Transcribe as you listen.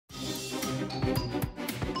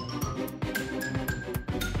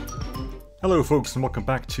Hello folks and welcome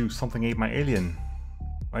back to Something Ate My Alien.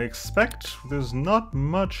 I expect there's not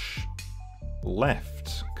much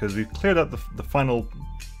left, because we've cleared out the final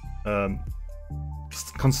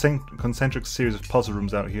concentric series of puzzle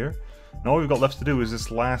rooms out here. And all we've got left to do is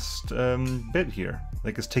this last bit here.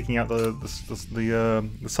 Like it's taking out the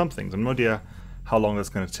somethings. I have no idea how long that's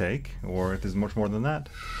going to take, or if there's much more than that.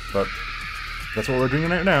 But that's what we're doing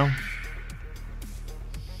right now.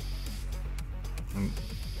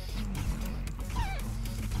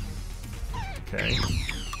 Okay.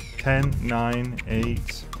 10, 9,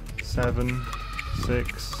 8, 7,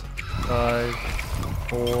 6, 5,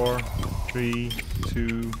 4, 3,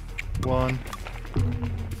 2, 1.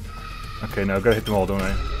 Okay, now I've got to hit them all, don't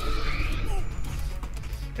I?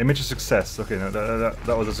 Image of success. Okay, no,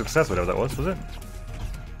 that was a success, whatever that was it?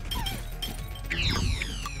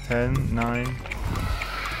 10, 9.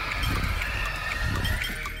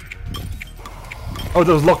 Oh,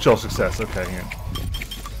 that was lockjaw success. Okay, yeah.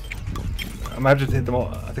 I might have to hit them all.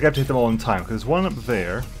 I think I have to hit them all in time, because there's one up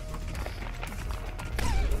there.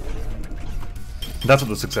 That's what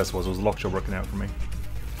the success was lockjaw working out for me.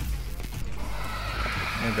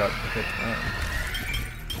 Oh god, okay.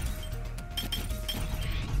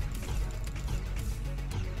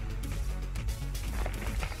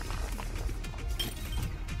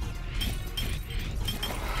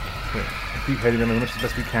 Okay, keep hitting them as much as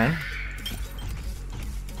best we can.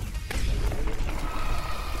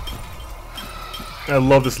 I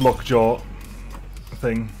love this lockjaw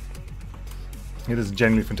thing. It is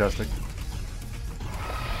genuinely fantastic.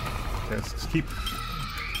 Okay, let's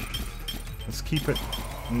keep it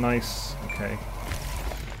nice. Okay.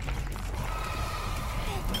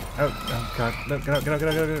 Oh god! No, get out! Get out! Get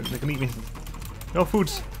out! Get out! They can eat me. No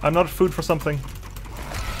foods. I'm not food for something.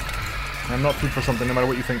 I'm not food for something, no matter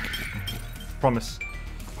what you think. Promise.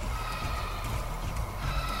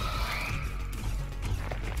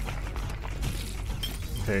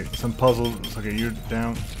 Okay, some puzzles. Okay, you're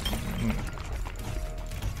down.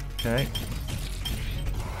 Okay.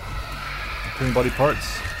 Clean body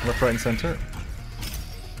parts, left, right, and center.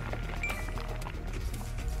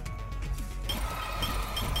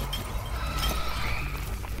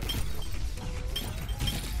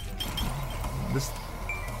 This.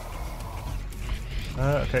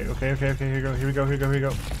 Okay. Here we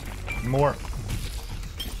go. More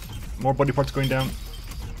body parts going down.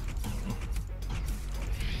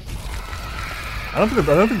 I don't think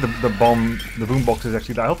the boombox is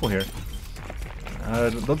actually that helpful here. I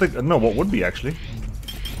don't think. No, what would be actually?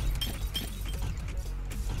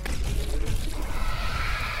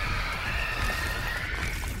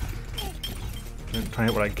 I'm trying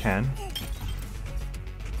to hit what I can.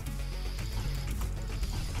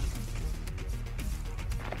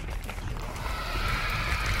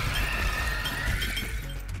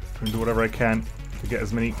 Trying to do whatever I can to get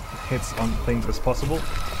as many hits on things as possible.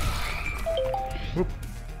 Whoop.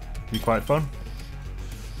 Be quiet, phone.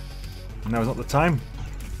 Now is not the time.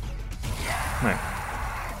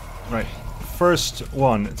 Right. First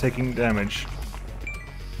one taking damage.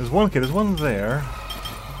 There's one kid. There's one there.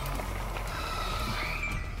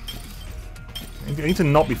 I need to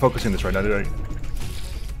not be focusing this right now, do I?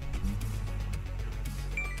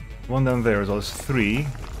 One down there as well. There's 3.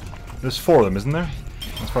 There's 4 of them, isn't there?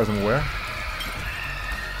 As far as I'm aware.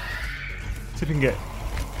 See if we can get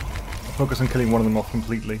focus on killing one of them off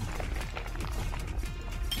completely.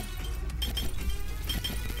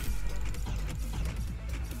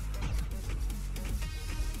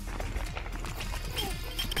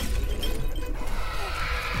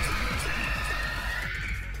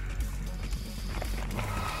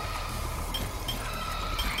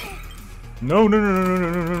 No.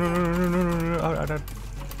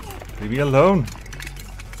 Leave me alone.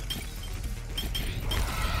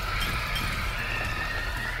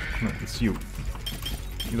 No, it's you.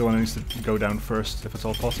 You're the one who needs to go down first, if it's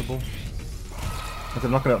all possible. But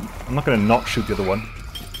I'm not gonna not shoot the other one.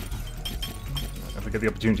 If we get the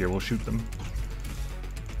opportunity, we'll shoot them.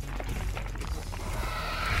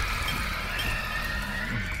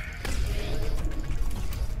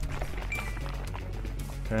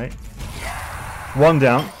 Okay. One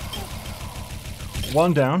down.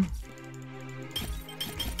 One down.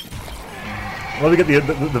 Well, we get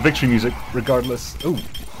the victory music regardless. Ooh.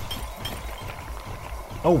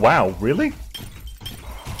 Oh wow, really?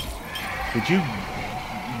 Did you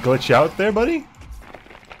glitch out there, buddy?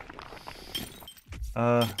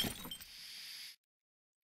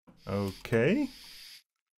 Okay.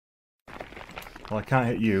 Well, I can't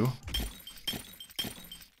hit you.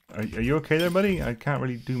 Are you okay there, buddy? I can't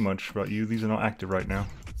really do much about you. These are not active right now.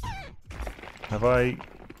 Have I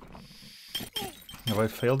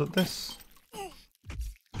failed at this?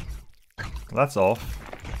 That's off.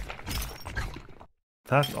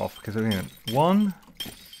 That's off. Okay, so hang on. One.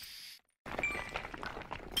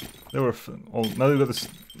 There were. Oh, now we've got this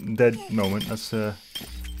dead moment. Let's figure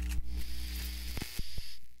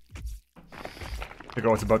out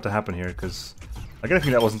what's about to happen here, because I get a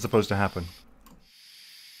feeling that wasn't supposed to happen.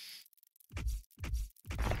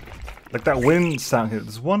 Like that wind sound here.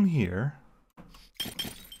 There's one here.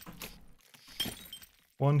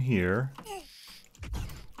 One here.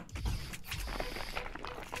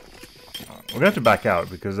 We're gonna have to back out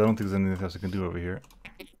because I don't think there's anything else I can do over here.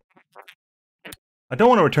 I don't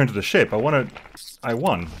want to return to the ship. I won.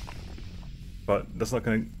 But that's not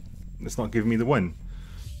gonna... That's not giving me the win.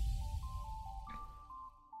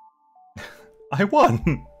 I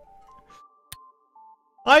won!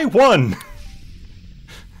 I won!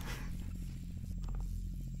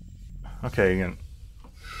 Okay, again.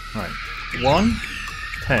 Alright. 1,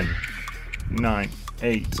 10, 9,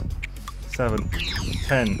 8, 7,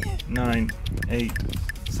 10, 9, 8,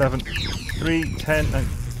 7, 3, 10, 9...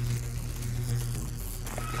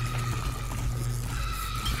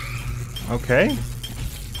 Okay.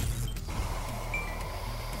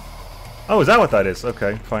 Oh, is that what that is?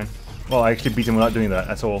 Okay, fine. Well, I actually beat him without doing that,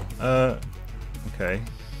 that's all. Okay.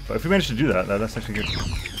 But if we manage to do that, that's actually good.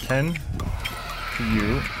 10 to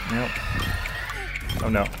you. No. Oh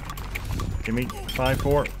no. Give me 5,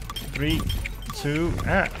 4, 3, 2,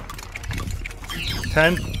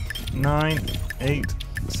 10, 9, 8,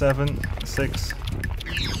 7, 6.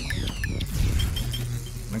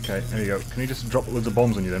 Okay, there you go. Can you just drop loads of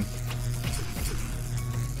bombs on you then?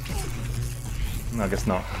 No, I guess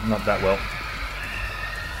not. Not that well.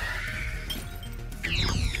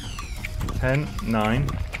 10, 9,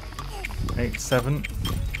 8, 7,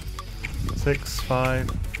 6, 5,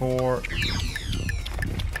 4,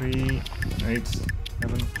 3, 8,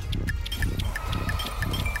 7.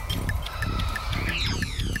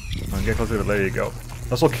 Oh, get closer to it. There you go.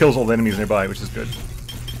 Also kills all the enemies nearby, which is good.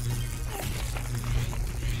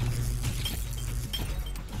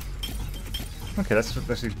 Okay, that's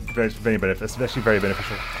actually very beneficial. That's actually very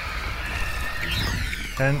beneficial.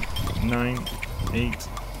 10, 9, 8,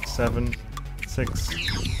 7, 6,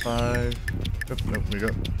 5. Oh, nope, we go.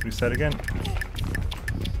 Reset again.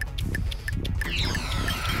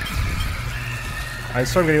 I'm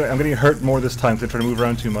getting hurt more this time because I try to move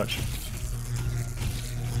around too much.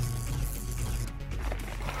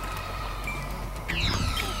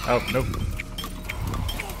 Oh, nope.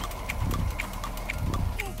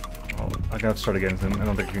 Well, I gotta start again, then I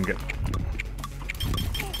don't think I can get...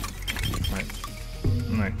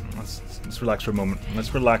 Alright, let's relax for a moment.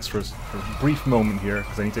 Let's relax for a brief moment here,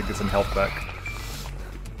 because I need to get some health back.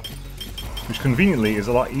 Which conveniently is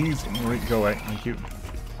a lot easier. Right, go away, thank you.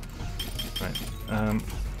 Right,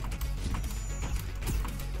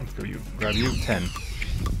 let's go you. Grab you, 10.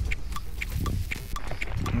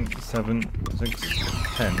 7, 6,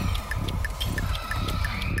 10.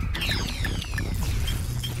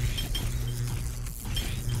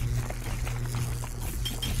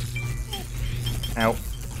 Ow.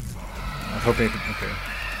 I was hoping I could... Okay.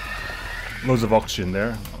 Loads of oxygen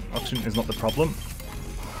there. Oxygen is not the problem.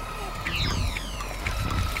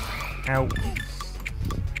 Ow.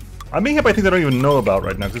 I'm being hit by things I don't even know about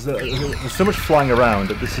right now, because there's so much flying around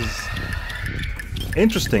that this is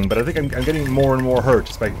interesting, but I think I'm getting more and more hurt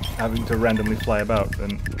just by having to randomly fly about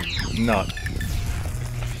and not.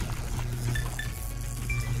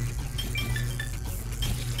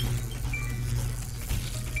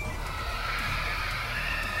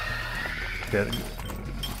 Okay.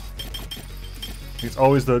 It's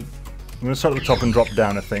always the... I'm going to start at the top and drop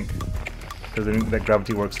down, I think, because I think that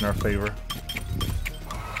gravity works in our favor.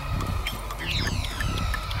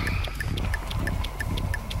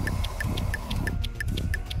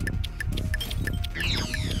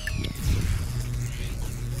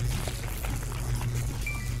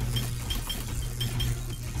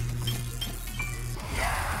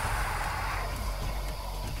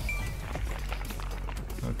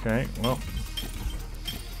 Okay, well.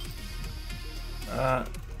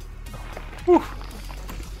 Whew.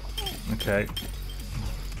 Okay.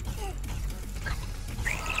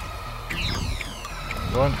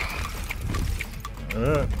 1.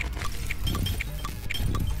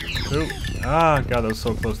 2. Ah, God, that was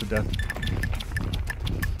so close to death.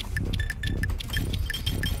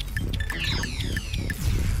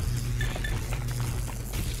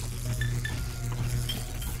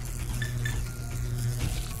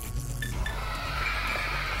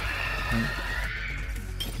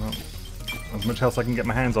 Well, as much health as I can get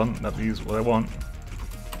my hands on, that is what I want.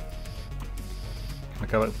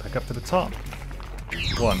 back up to the top.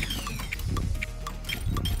 1.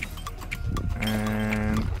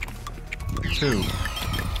 And 2.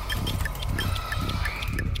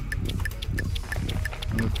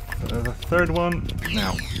 And the third one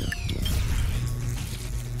now.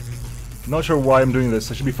 Not sure why I'm doing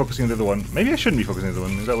this. I should be focusing on the other one. Maybe I shouldn't be focusing on the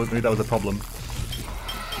other one. Maybe that was a problem.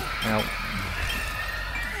 Now.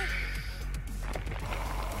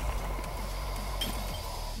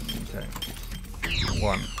 Okay.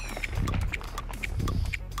 1.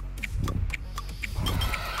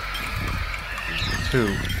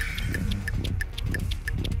 2.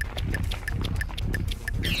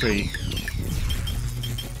 3.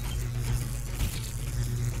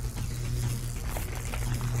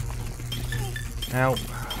 Ow.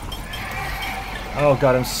 Oh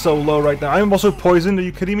god, I'm so low right now. I'm also poisoned. Are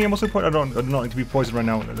you kidding me? I'm also poisoned. I do not need to be poisoned right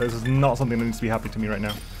now. This is not something that needs to be happening to me right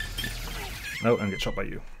now. No, I'm gonna get shot by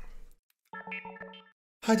you.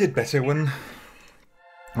 I did better when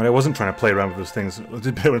I wasn't trying to play around with those things. I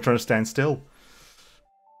did better when I'm trying to stand still.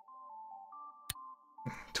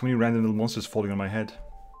 Too many random little monsters falling on my head.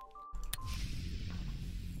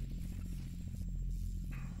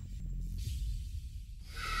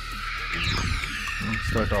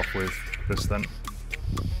 Let's start off with this then.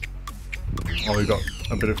 Oh, we've got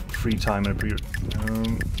a bit of free time and a period.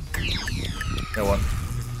 Go on.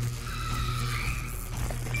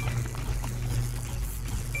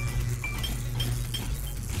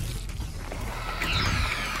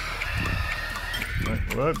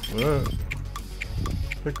 What?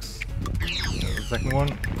 Fix. The second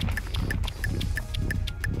one.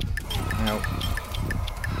 Ow.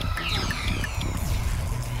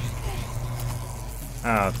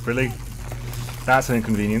 Ah, really? That's an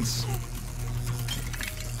inconvenience.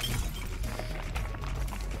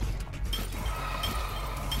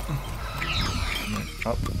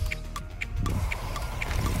 Up.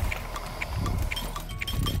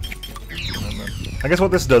 I guess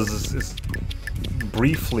what this does is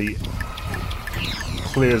briefly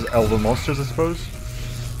clears elven monsters, I suppose,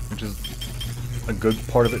 which is a good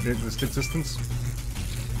part of its existence.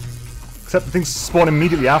 Except the things spawn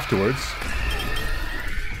immediately afterwards.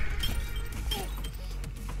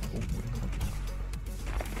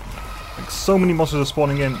 So many monsters are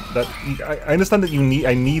spawning in that I understand that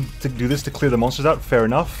I need to do this to clear the monsters out, fair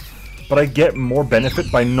enough, but I get more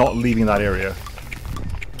benefit by not leaving that area.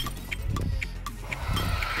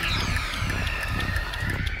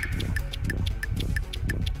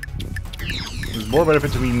 There's more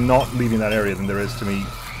benefit to me not leaving that area than there is to me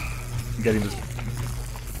getting this.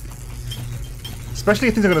 Especially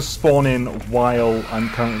if things are going to spawn in while I'm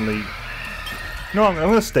currently... No, I'm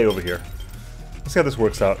going to stay over here. Let's see how this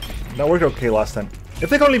works out. That worked okay last time. If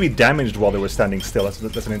they can only be damaged while they were standing still,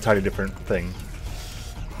 that's an entirely different thing.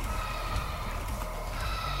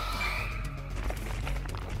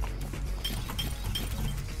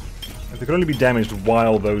 If they can only be damaged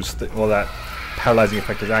while that paralyzing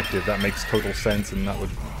effect is active, that makes total sense, and that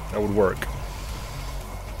would work.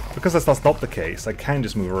 Because that's not the case, I can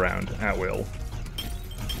just move around at will.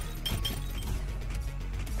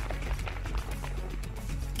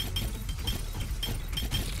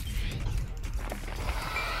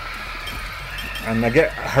 And I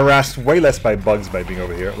get harassed way less by bugs by being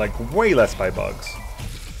over here. Like, way less by bugs.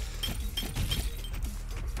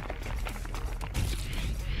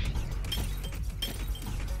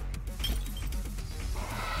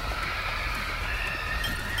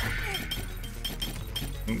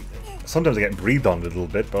 Sometimes I get breathed on a little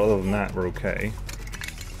bit, but other than that, we're okay.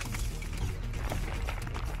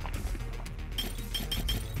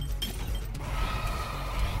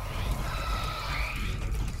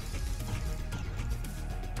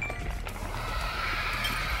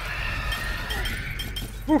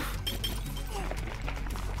 Oof.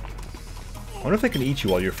 I wonder if they can eat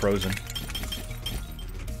you while you're frozen.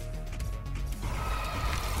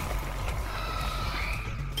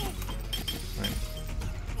 Right.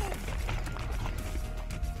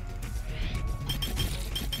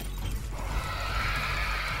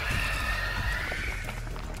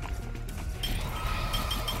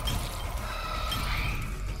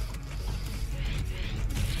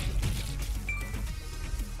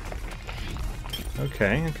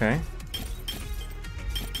 Okay, okay.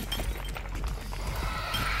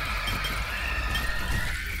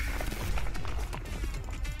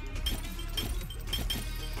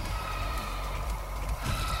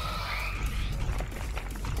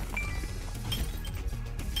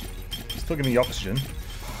 Still giving me oxygen,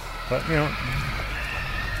 but you know,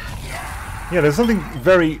 yeah, there's something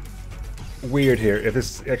very weird here. If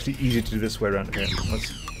it's actually easy to do this way around, okay,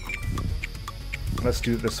 let's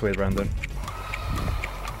do it this way around then.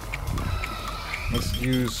 let's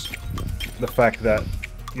use the fact that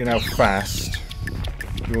you're now fast.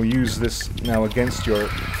 We'll use this now against your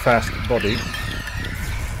fast body.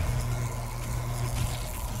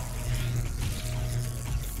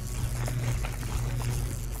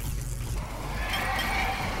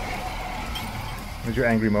 There's your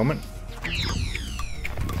angry moment.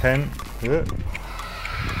 10. Good.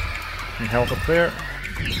 And health up there.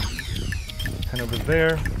 10 over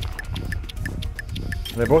there. Are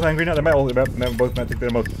they both angry now? They might all both might think they're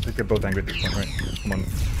both angry at this point, right? Come on.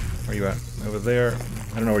 Where are you at? Over there.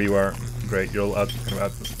 I don't know where you are. Great, you're all out kind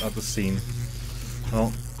of out the scene.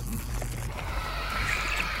 Well,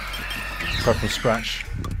 start from scratch.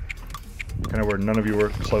 Kind of where none of you were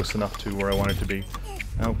close enough to where I wanted to be.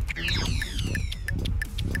 Oh.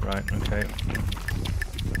 Right, okay.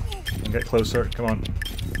 Get closer, come on.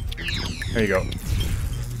 There you go.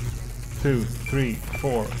 2, 3,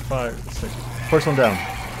 4, 5, 6. First one down.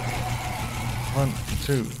 1,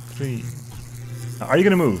 2, 3. Now, are you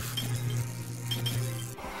gonna move?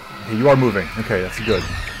 Okay, you are moving. Okay, that's good.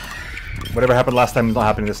 Whatever happened last time is not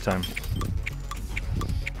happening this time.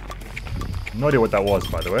 No idea what that was,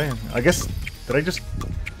 by the way. I guess, did I just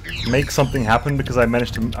make something happen because I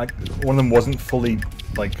managed to... one of them wasn't fully,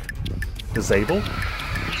 like, disabled?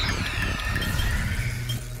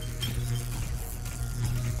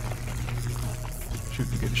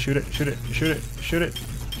 Shoot it, shoot it, shoot it, shoot it.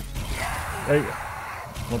 There you go.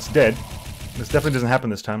 Well, it's dead. This definitely doesn't happen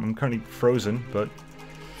this time. I'm currently frozen, but...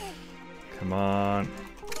 Come on.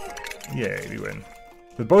 Yay, we win.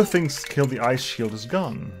 With both things killed, the ice shield is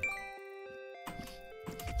gone.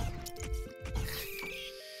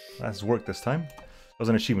 That's worked this time. That was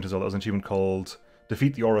an achievement as well. That was an achievement called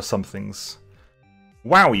Defeat the Aura Somethings.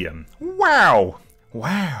 Wowium! Wow!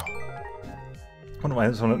 Wow! What am I?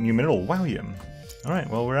 That's a new mineral. Wowium. Alright,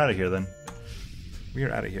 well, we're out of here then.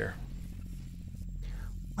 We're out of here.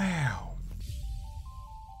 Wow.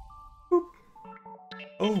 Boop.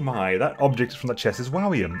 Oh my, that object from that chest is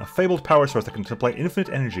Wowium, a fabled power source that can supply infinite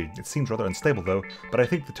energy. It seems rather unstable though, but I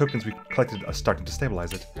think the tokens we collected are starting to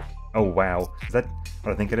stabilize it. Oh wow, is that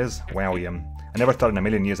what I think it is? Wowium. I never thought in a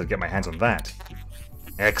million years I'd get my hands on that.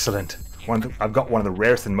 Excellent. I've got one of the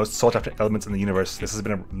rarest and most sought after elements in the universe. This has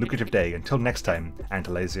been a lucrative day. Until next time,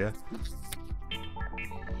 Antalasia.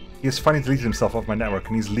 He has finally deleted himself off my network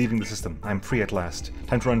and he's leaving the system. I'm free at last.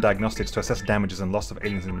 Time to run diagnostics to assess damages and loss of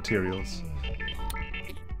aliens and materials.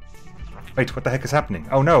 Wait, what the heck is happening?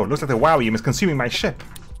 Oh no, looks like the Wowium is consuming my ship!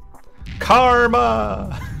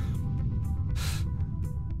 Karma!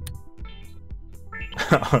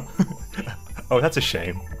 Oh, that's a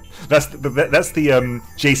shame. That's the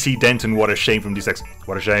JC Denton what a shame from D6.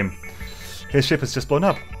 What a shame. His ship has just blown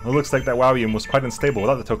up. It looks like that Wowium was quite unstable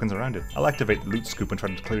without the tokens around it. I'll activate the loot scoop and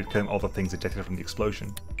try to clear all the things ejected from the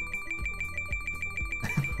explosion.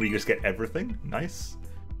 We just get everything? Nice.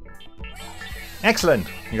 Excellent!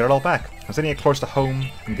 You got it all back. I'm sending it close to home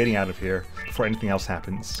and getting out of here before anything else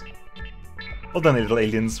happens. Well done, little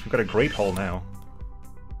aliens. We've got a great haul now.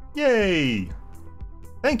 Yay!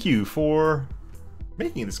 Thank you for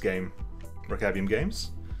making this game, Rocabium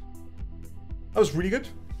Games. That was really good.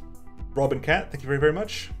 Rob and Kat, thank you very, very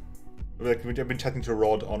much. I've been chatting to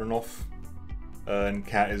Rod on and off, and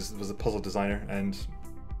Kat was a puzzle designer, and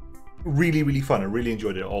really, really fun. I really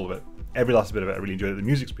enjoyed it, all of it. Every last bit of it, I really enjoyed it. The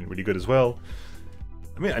music's been really good as well.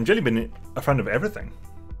 I mean, I've generally been a fan of everything.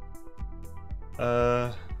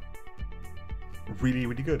 Really,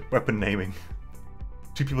 really good. Weapon naming.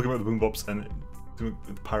 2 people come out with the boombops and the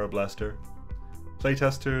pyroblaster.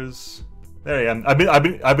 Playtesters. There I am.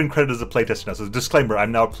 I've been credited as a playtester now. So disclaimer: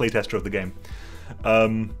 I'm now a playtester of the game.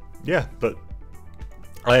 Yeah, but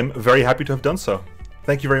I am very happy to have done so.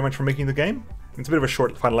 Thank you very much for making the game. It's a bit of a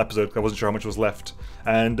short final episode. I wasn't sure how much was left,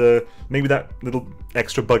 and maybe that little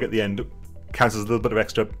extra bug at the end counts as a little bit of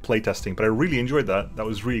extra playtesting. But I really enjoyed that. That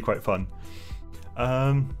was really quite fun.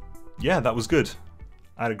 Yeah, that was good.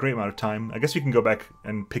 I had a great amount of time. I guess we can go back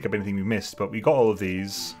and pick up anything we missed, but we got all of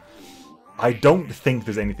these. I don't think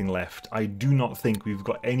there's anything left. I do not think we've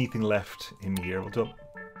got anything left in here.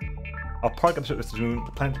 I'll park up the moon.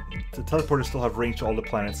 The teleporters still have range to all the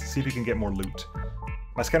planets. See if we can get more loot.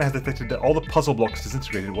 My scanner has detected that all the puzzle blocks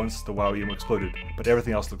disintegrated once the Wowium exploded, but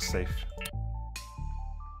everything else looks safe.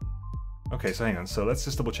 Okay, so hang on. So let's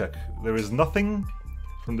just double check. There is nothing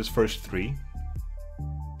from this first 3.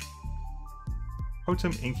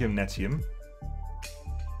 Protum, Inkium, Netium.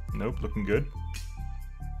 Nope, looking good.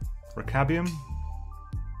 Rocabium.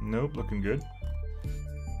 Nope, looking good.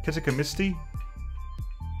 Kitica Misty.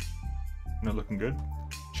 Not looking good.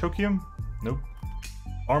 Chokium. Nope.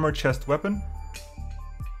 Armor Chest Weapon.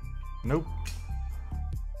 Nope.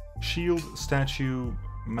 Shield, statue,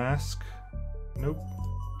 mask. Nope.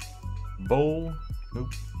 Bowl.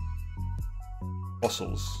 Nope.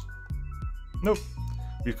 Fossils. Nope.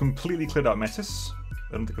 We've completely cleared out Metis.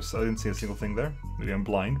 I didn't see a single thing there. Maybe I'm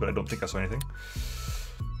blind, but I don't think I saw anything.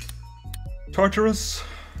 Tartarus.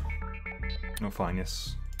 No, fine,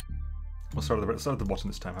 yes. We'll start at the bottom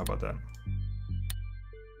this time. How about that?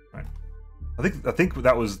 Right. I think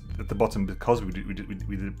that was at the bottom because we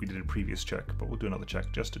did a previous check, but we'll do another check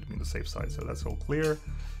just to be on the safe side. So that's all clear.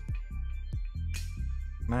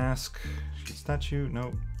 Mask, shield, statue,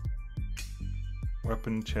 no.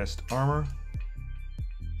 Weapon, chest, armor.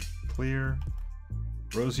 Clear.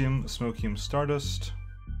 Rosium, smokium, stardust.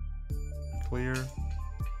 Clear.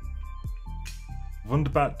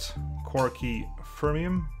 Wundbat, Quarky,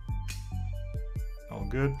 Fermium. All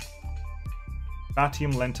good.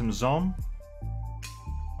 Batium, Lentum, Zom.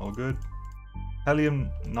 All good. Helium,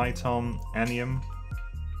 Nitom, Anium,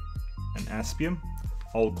 and Aspium.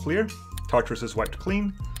 All clear. Tartarus is wiped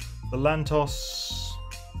clean. The Lantos,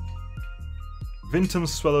 Vintum,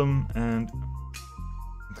 Swellum, and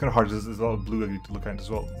it's kind of hard because there's a lot of blue I need to look at as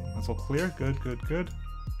well. That's all clear. Good, good, good.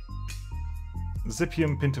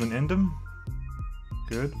 Zipium, Pintum, and Endum.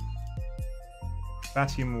 Good.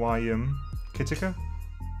 Batium, Yum, Kitika.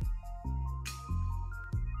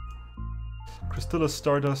 Crystallus,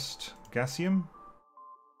 Stardust, Gassium.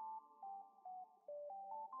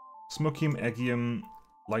 Smokium, Eggium,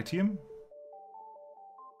 Litium.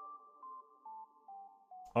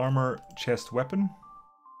 Armor, chest, weapon.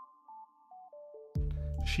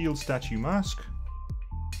 Shield, statue, mask.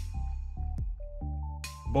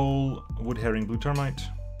 Bowl, wood herring, blue termite.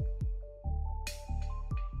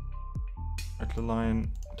 Lion,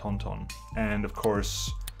 Tauntaun. And of course,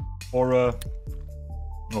 aura.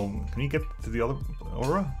 Oh, can you get to the other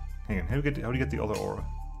aura? Hang on, how do you get the other aura?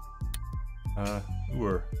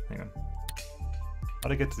 Hang on. How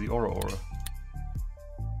do I get to the aura?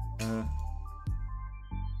 Hang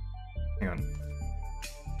on.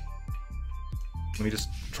 Let me just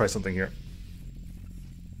try something here.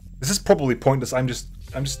 This is probably pointless. I'm just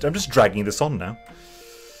dragging this on now.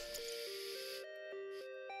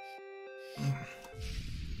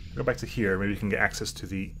 Go back to here. Maybe you can get access to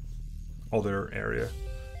the other area.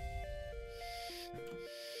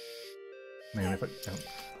 Hang on, if I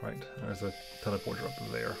right, there's a teleporter up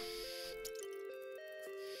there.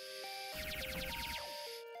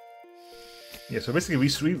 Yeah, so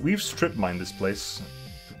basically we've strip mined this place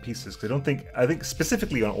to pieces. I think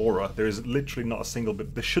specifically on Aura, there is literally not a single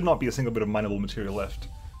bit. There should not be a single bit of mineable material left.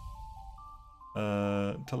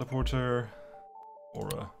 Teleporter,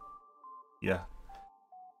 Aura, yeah.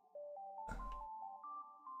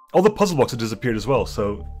 All the puzzle blocks have disappeared as well,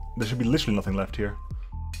 so there should be literally nothing left here.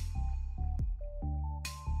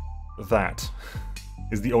 That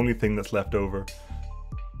is the only thing that's left over.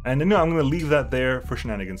 And no, I'm going to leave that there for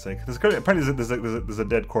shenanigans' sake. Apparently there's a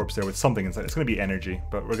dead corpse there with something inside. It's going to be energy,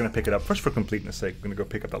 but we're going to pick it up. First, for completeness' sake, we're going to go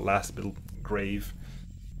pick up that last little grave.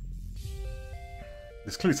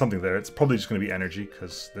 There's clearly something there. It's probably just going to be energy,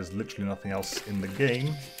 because there's literally nothing else in the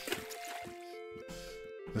game.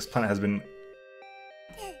 This planet has been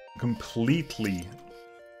completely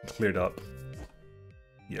cleared up.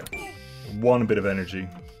 Yeah. One bit of energy.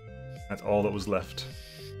 That's all that was left.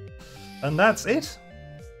 And that's it,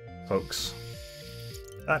 folks.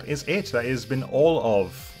 That is it. That has been all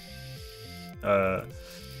of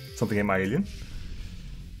Something in My Alien.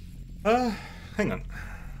 Hang on.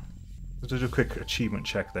 Let's do a quick achievement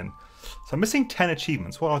check then. So I'm missing 10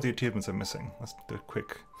 achievements. What are the achievements I'm missing? Let's do a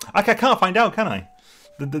quick... I can't find out, can I?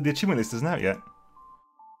 The achievement list isn't out yet.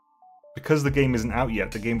 Because the game isn't out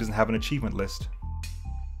yet, the game doesn't have an achievement list.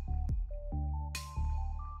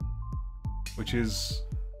 Which is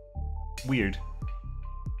weird.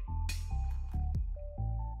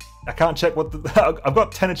 I can't check what the... I've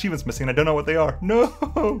got 10 achievements missing and I don't know what they are. No!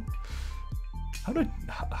 How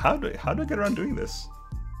do I get around doing this?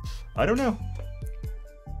 I don't know.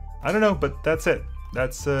 I don't know, but that's it.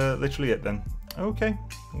 That's literally it then. Okay,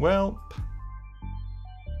 well...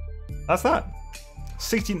 That's that.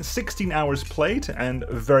 16 hours played and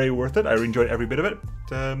very worth it. I enjoyed every bit of it.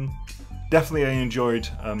 Definitely I enjoyed...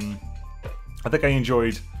 I think I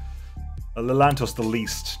enjoyed Lelantos the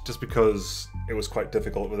least, just because it was quite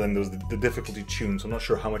difficult, but then there was the difficulty tune, so I'm not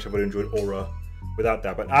sure how much I would have enjoyed Aura without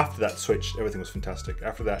that, but after that switch, everything was fantastic.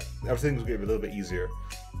 After that, everything was getting a little bit easier.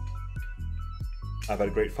 I've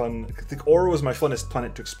had great fun. I think Aura was my funnest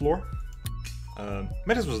planet to explore.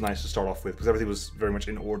 Metis was nice to start off with, because everything was very much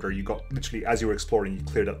in order. You got, literally, as you were exploring, you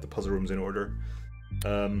cleared up the puzzle rooms in order.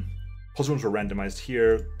 Puzzle rooms were randomized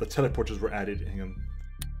here, the teleporters were added, hang on.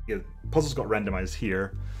 Yeah, puzzles got randomized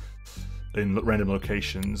here. in random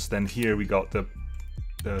locations. Then here we got the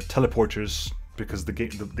teleporters, because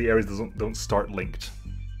the areas don't start linked.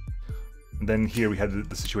 And then here we had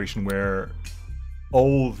the situation where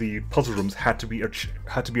all the puzzle rooms had to be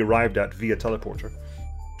arrived at via teleporter,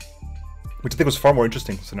 which I think was a far more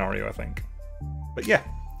interesting scenario, I think. But yeah,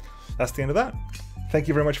 that's the end of that. Thank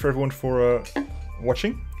you very much for everyone for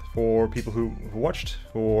watching, for people who watched,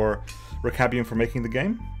 for Recabium for making the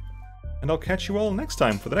game. And I'll catch you all next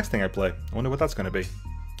time for the next thing I play. I wonder what that's going to be.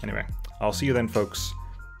 Anyway, I'll see you then, folks.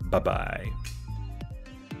 Bye-bye.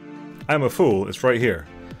 I'm a fool. It's right here.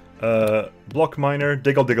 Block miner,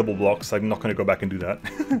 dig all diggable blocks. I'm not going to go back and do that.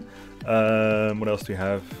 What else do we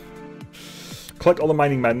have? Collect all the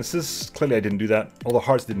mining madnesses. Clearly I didn't do that. All the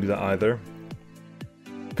hearts didn't do that either.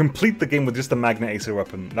 Complete the game with just a magnet acer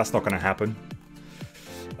weapon. That's not going to happen.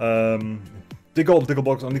 Dig all diggable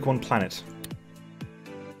blocks on only one planet.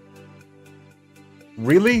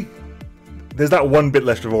 Really? There's that one bit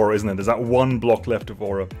left of aura, isn't it? There's that one block left of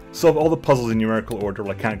aura. Solve all the puzzles in numerical order.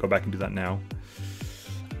 Well, I can't go back and do that now.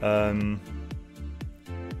 Find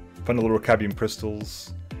a little Recabium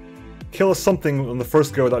crystals. Kill something on the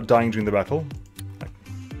first go without dying during the battle.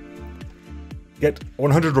 Get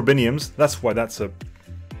 100 Robiniums. That's why that's a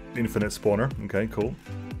infinite spawner. Okay, cool.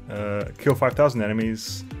 Kill 5,000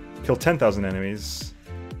 enemies. Kill 10,000 enemies.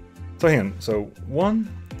 So hang on. So 1,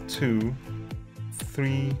 2,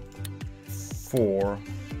 3, 4,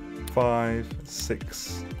 5,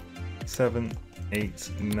 6, 7,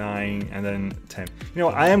 8, 9, and then 10. You know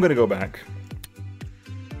what? I am going to go back.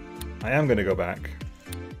 I am going to go back.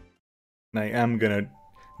 And I am going to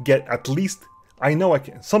get at least... I know I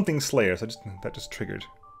can... Something Slayer. So that just triggered.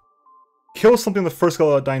 Kill something the first go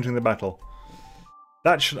without dying during the battle.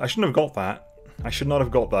 I shouldn't have got that. I should not have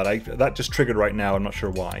got that. That just triggered right now. I'm not sure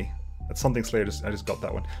why. That's something Slayer. I just got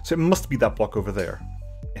that one. So it must be that block over there.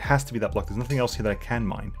 It has to be that block. There's nothing else here that I can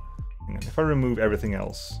mine. Hang on. If I remove everything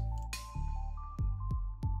else...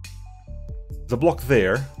 There's a block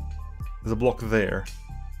there. There's a block there.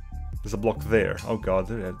 There's a block there. Oh god,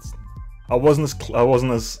 it's... I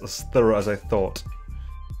wasn't as thorough as I thought.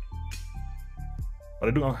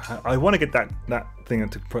 But I want to get that thing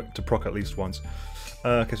to proc at least once.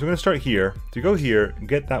 Okay, so we're going to start here. To go here,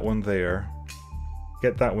 get that one there.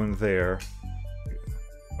 Get that one there.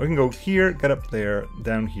 We can go here, get up there,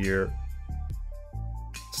 down here.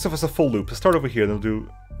 So if it's a full loop, let's start over here, then we'll do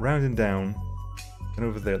round and down. And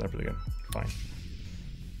over there, that's really good. Fine.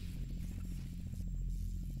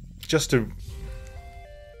 Just to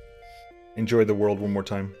enjoy the world one more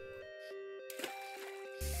time.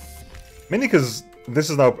 Mainly because this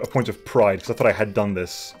is now a point of pride, because I thought I had done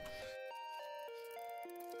this.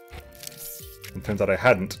 It turns out I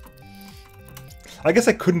hadn't. I guess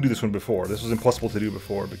I couldn't do this one before. This was impossible to do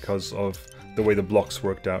before because of the way the blocks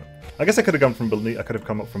worked out. I guess I could have gone from beneath. I could have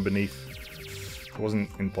come up from beneath. It wasn't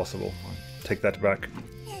impossible. I'll take that back.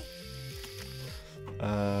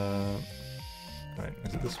 Right,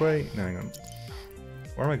 is it this way? No, hang on.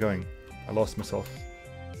 Where am I going? I lost myself.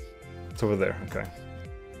 It's over there, okay.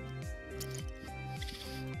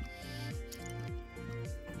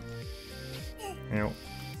 Now,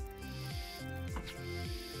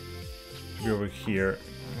 should be over here,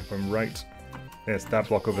 if I'm right. Yes, that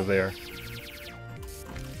block over there.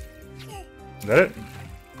 Is that it?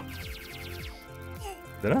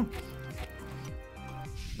 Did I?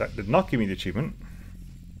 That did not give me the achievement.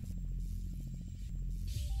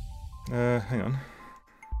 Hang on.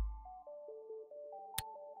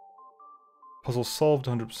 Puzzle solved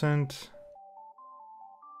 100%.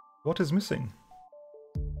 What is missing?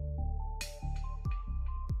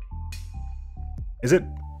 Is it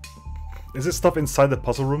stuff inside the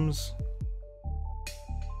puzzle rooms?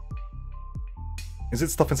 Is it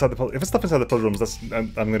stuff inside the puzzle? If it's stuff inside the puzzle rooms, that's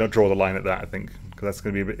I'm gonna draw the line at that. I think because that's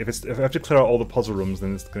gonna be a bit. If I have to clear out all the puzzle rooms,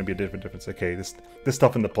 then it's gonna be a different difference. Okay, this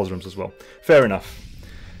stuff in the puzzle rooms as well. Fair enough.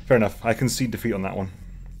 Fair enough. I concede defeat on that one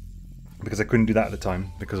because I couldn't do that at the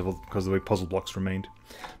time because of the way puzzle blocks remained.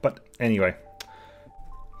 But anyway,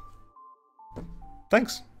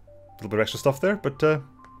 thanks. A little bit of extra stuff there, but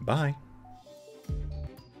bye.